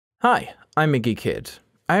Hi, I'm Miggy Kid.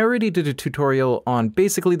 I already did a tutorial on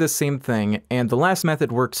basically the same thing, and the last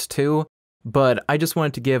method works too, but I just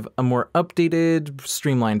wanted to give a more updated,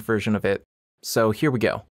 streamlined version of it. So here we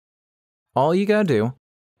go. All you gotta do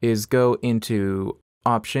is go into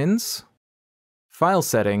Options, File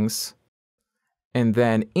Settings, and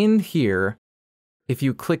then in here, if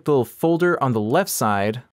you click the little folder on the left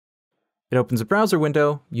side, it opens a browser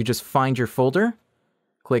window. You just find your folder,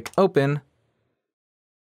 click Open,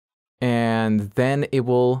 and then it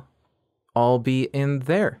will all be in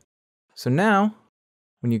there. So now,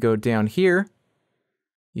 when you go down here,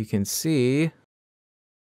 you can see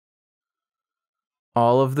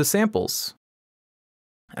all of the samples.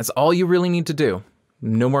 That's all you really need to do.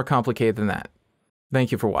 No more complicated than that.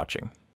 Thank you for watching.